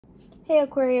Hey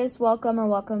Aquarius,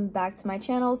 welcome back to my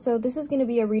channel. So this is going to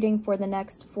be a reading for the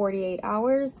next 48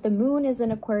 hours. The moon is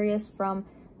in Aquarius from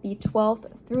the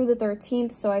 12th through the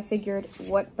 13th, so I figured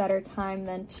what better time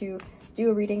than to do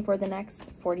a reading for the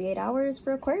next 48 hours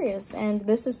for Aquarius. And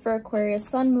this is for Aquarius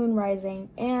sun, moon, rising,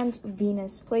 and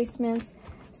Venus placements.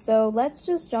 So let's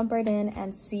just jump right in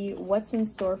and see what's in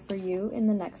store for you in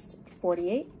the next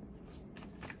 48.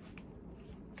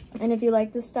 And if you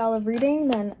like this style of reading,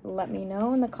 then let me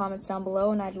know in the comments down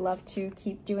below, and I'd love to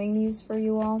keep doing these for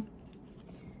you all.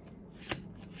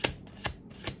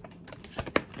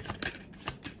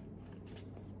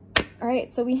 All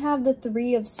right, so we have the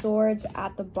Three of Swords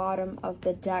at the bottom of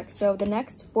the deck. So the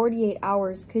next 48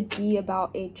 hours could be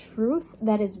about a truth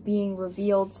that is being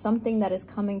revealed, something that is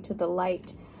coming to the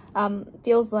light.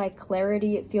 Feels like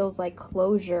clarity, it feels like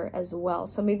closure as well.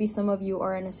 So maybe some of you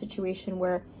are in a situation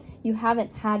where you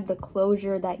haven't had the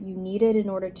closure that you needed in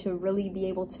order to really be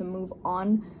able to move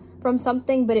on from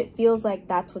something, but it feels like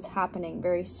that's what's happening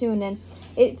very soon. And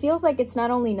it feels like it's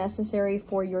not only necessary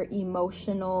for your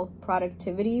emotional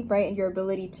productivity, right, and your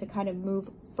ability to kind of move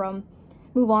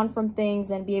on from things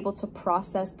and be able to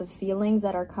process the feelings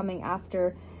that are coming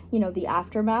after, you know, the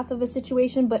aftermath of a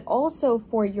situation, but also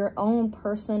for your own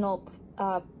personal,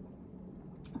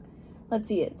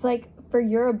 it's like for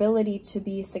your ability to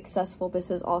be successful, this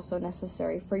is also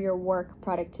necessary for your work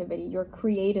productivity, your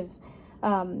creative,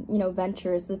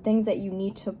 ventures, the things that you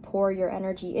need to pour your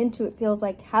energy into. It feels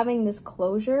like having this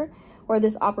closure or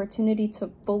this opportunity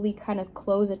to fully kind of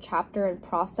close a chapter and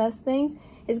process things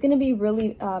is going to be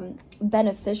really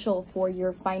beneficial for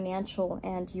your financial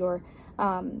and your,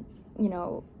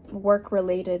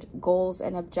 work-related goals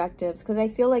and objectives. Because I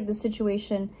feel like the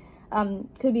situation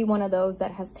could be one of those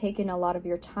that has taken a lot of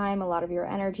your time, a lot of your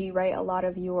energy, right? A lot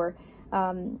of your,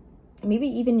 maybe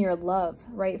even your love,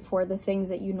 right? For the things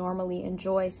that you normally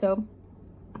enjoy. So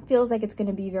it feels like it's going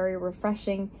to be very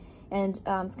refreshing, and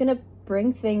it's going to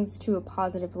bring things to a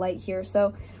positive light here.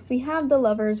 So we have the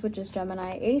Lovers, which is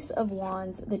Gemini, Ace of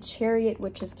Wands, the Chariot,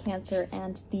 which is Cancer,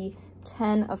 and the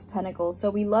 10 of Pentacles. So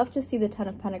we love to see the 10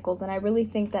 of Pentacles, and I really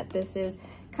think that this is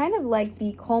kind of like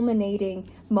the culminating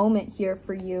moment here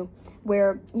for you,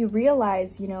 where you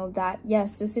realize, that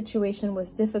yes, this situation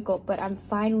was difficult, but I'm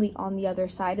finally on the other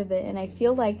side of it. And I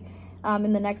feel like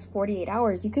in the next 48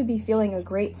 hours, you could be feeling a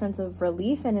great sense of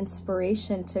relief and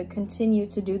inspiration to continue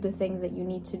to do the things that you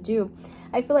need to do.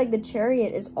 I feel like the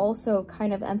Chariot is also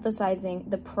kind of emphasizing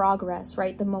the progress,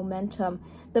 right? The momentum,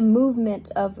 the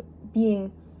movement of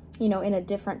being, in a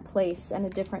different place and a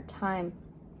different time.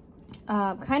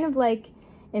 Kind of like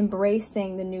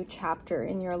embracing the new chapter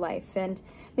in your life. And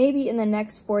maybe in the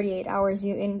next 48 hours,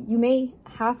 you may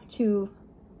have to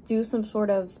do some sort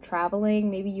of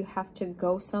traveling. Maybe you have to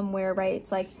go somewhere, right?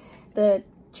 It's like the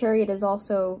Chariot is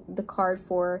also the card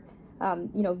for,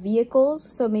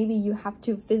 vehicles. So maybe you have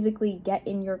to physically get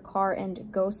in your car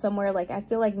and go somewhere. Like, I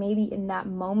feel like maybe in that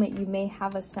moment, you may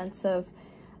have a sense of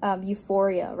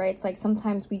euphoria, right? It's like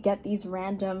sometimes we get these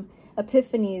random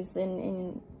epiphanies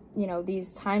in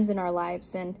these times in our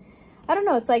lives. And I don't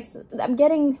know, it's like I'm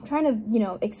trying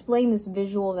to, explain this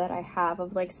visual that I have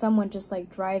of like someone just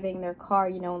like driving their car,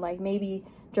 like maybe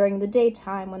during the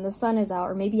daytime when the sun is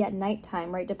out, or maybe at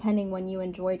nighttime, right? Depending when you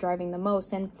enjoy driving the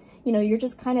most. And, you're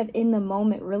just kind of in the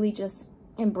moment, really just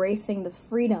embracing the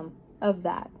freedom of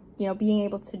that, being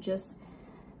able to just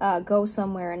go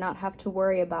somewhere and not have to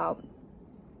worry about,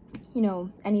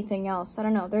 anything else. I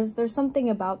don't know. There's something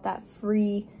about that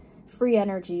free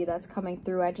energy that's coming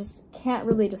through. I just can't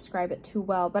really describe it too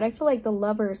well, but I feel like the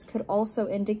Lovers could also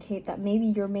indicate that maybe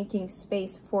you're making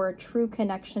space for a true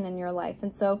connection in your life.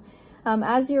 And so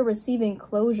as you're receiving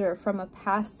closure from a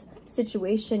past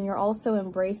situation, you're also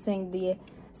embracing the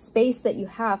space that you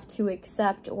have to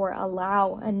accept or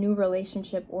allow a new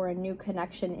relationship or a new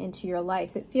connection into your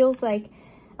life. It feels like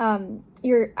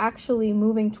you're actually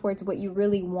moving towards what you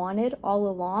really wanted all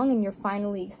along, and you're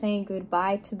finally saying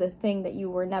goodbye to the thing that you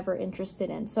were never interested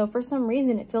in. So for some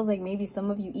reason, it feels like maybe some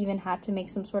of you even had to make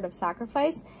some sort of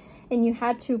sacrifice, and you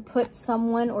had to put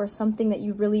someone or something that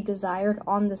you really desired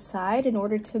on the side in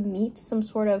order to meet some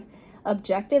sort of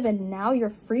objective, and now you're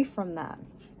free from that.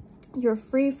 You're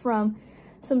free from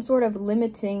some sort of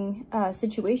limiting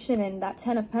situation, and that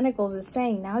 10 of Pentacles is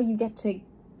saying now you get to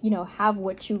have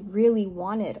what you really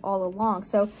wanted all along.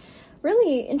 So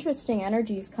really interesting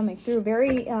energies coming through,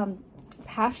 very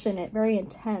passionate, very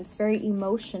intense, very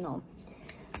emotional.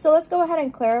 So let's go ahead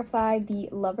and clarify the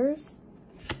Lovers.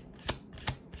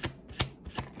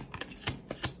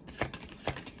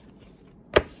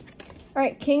 All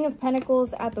right, King of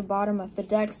Pentacles at the bottom of the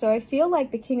deck. So I feel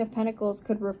like the King of Pentacles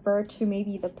could refer to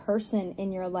maybe the person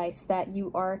in your life that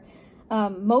you are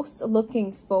most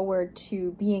looking forward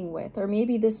to being with. Or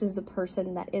maybe this is the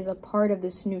person that is a part of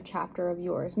this new chapter of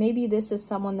yours. Maybe this is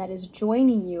someone that is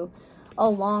joining you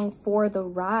along for the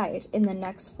ride in the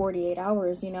next 48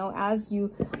 hours, you know, as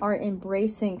you are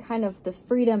embracing kind of the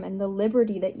freedom and the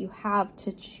liberty that you have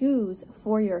to choose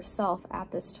for yourself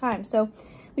at this time. So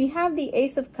we have the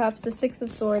Ace of Cups, the Six of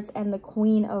Swords, and the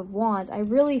Queen of Wands. I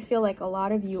really feel like a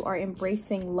lot of you are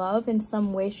embracing love in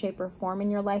some way, shape, or form in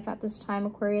your life at this time,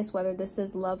 Aquarius, whether this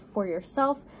is love for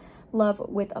yourself, love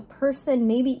with a person,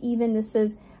 maybe even this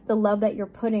is the love that you're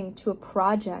putting to a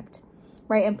project,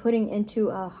 right, and putting into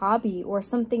a hobby or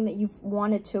something that you've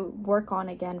wanted to work on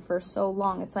again for so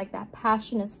long. It's like that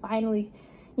passion is finally,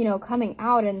 you know, coming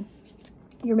out and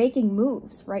you're making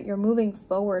moves, right? You're moving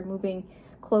forward, moving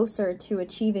closer to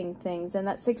achieving things. And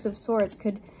that Six of Swords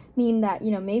could mean that,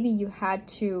 you know, maybe you had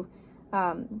to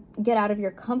get out of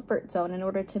your comfort zone in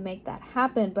order to make that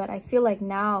happen. But I feel like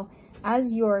now,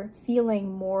 as you're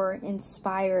feeling more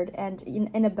inspired and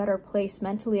in a better place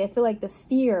mentally, I feel like the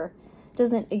fear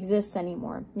doesn't exist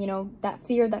anymore. You know, that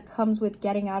fear that comes with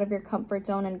getting out of your comfort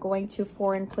zone and going to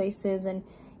foreign places and,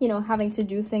 you know, having to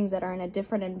do things that are in a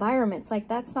different environment. It's like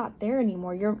that's not there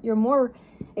anymore. You're more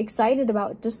excited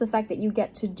about just the fact that you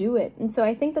get to do it. And so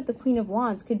I think that the Queen of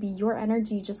Wands could be your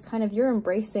energy, just kind of you're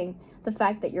embracing the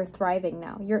fact that you're thriving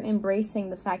now. You're embracing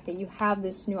the fact that you have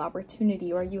this new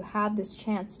opportunity or you have this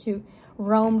chance to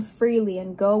roam freely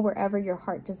and go wherever your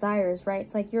heart desires, right?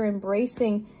 It's like you're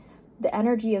embracing the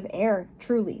energy of air,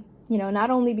 truly. You know,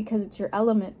 not only because it's your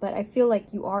element, but I feel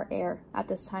like you are air at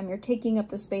this time. You're taking up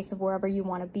the space of wherever you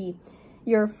want to be.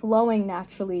 You're flowing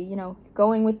naturally, you know,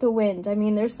 going with the wind. I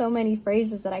mean, there's so many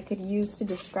phrases that I could use to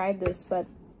describe this, but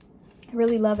I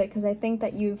really love it because I think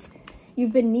that you've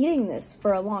been needing this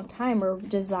for a long time or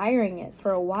desiring it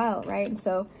for a while, right? And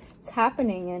so it's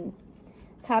happening, and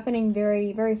it's happening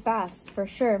very, very fast for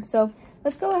sure. So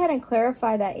let's go ahead and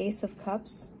clarify that Ace of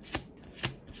Cups.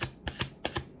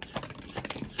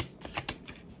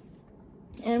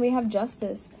 And we have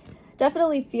Justice.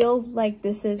 Definitely feels like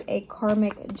this is a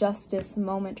karmic justice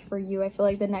moment for you. I feel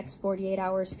like the next 48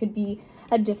 hours could be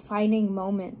a defining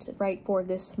moment, right, for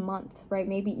this month, right?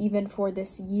 Maybe even for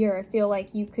this year. I feel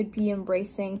like you could be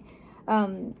embracing,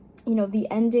 you know, the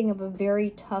ending of a very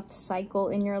tough cycle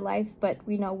in your life. But,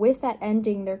 you know, with that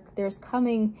ending, there's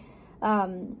coming,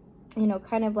 you know,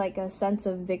 kind of like a sense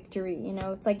of victory. You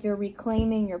know, it's like you're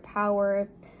reclaiming your power.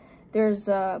 There's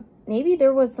maybe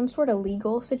there was some sort of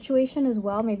legal situation as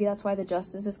well. Maybe that's why the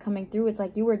justice is coming through. It's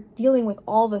like you were dealing with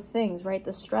all the things, right?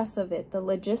 The stress of it, the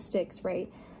logistics,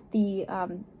 right? The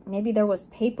maybe there was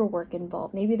paperwork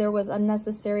involved. Maybe there was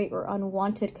unnecessary or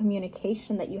unwanted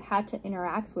communication that you had to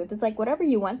interact with. It's like whatever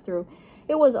you went through,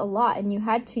 it was a lot, and you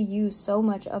had to use so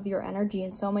much of your energy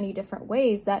in so many different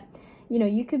ways that, you know,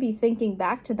 you could be thinking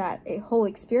back to that whole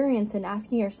experience and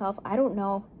asking yourself, I don't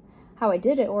know how I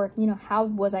did it, or, you know, how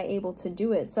was I able to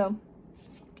do it? So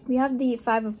we have the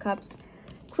Five of Cups,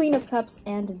 Queen of Cups,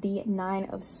 and the Nine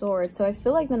of Swords. So I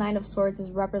feel like the Nine of Swords is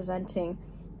representing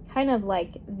kind of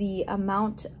like the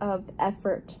amount of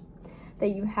effort that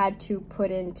you had to put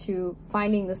into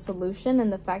finding the solution,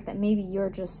 and the fact that maybe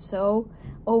you're just so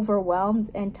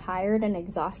overwhelmed and tired and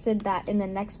exhausted that in the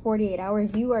next 48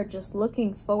 hours you are just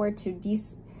looking forward to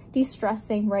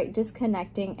de-stressing, right,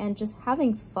 disconnecting, and just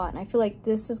having fun. I feel like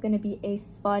this is going to be a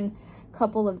fun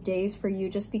couple of days for you,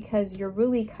 just because you're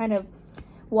really kind of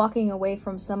walking away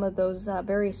from some of those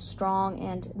very strong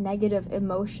and negative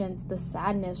emotions, the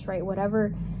sadness, right,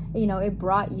 whatever, you know, it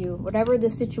brought you, whatever the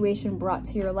situation brought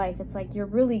to your life. It's like you're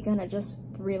really gonna just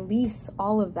release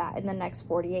all of that in the next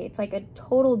 48. It's like a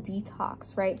total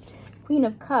detox, right? Queen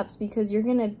of Cups, because you're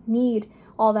gonna need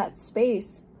all that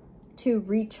space to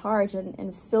recharge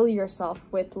and fill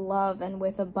yourself with love and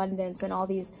with abundance and all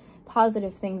these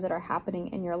positive things that are happening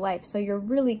in your life. So you're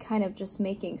really kind of just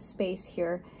making space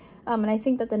here. And I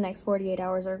think that the next 48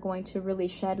 hours are going to really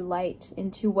shed light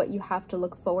into what you have to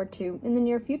look forward to in the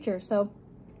near future. So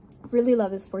really love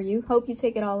this for you. Hope you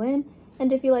take it all in.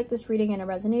 And if you like this reading and it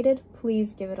resonated,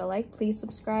 please give it a like, please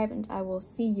subscribe, and I will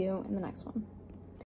see you in the next one.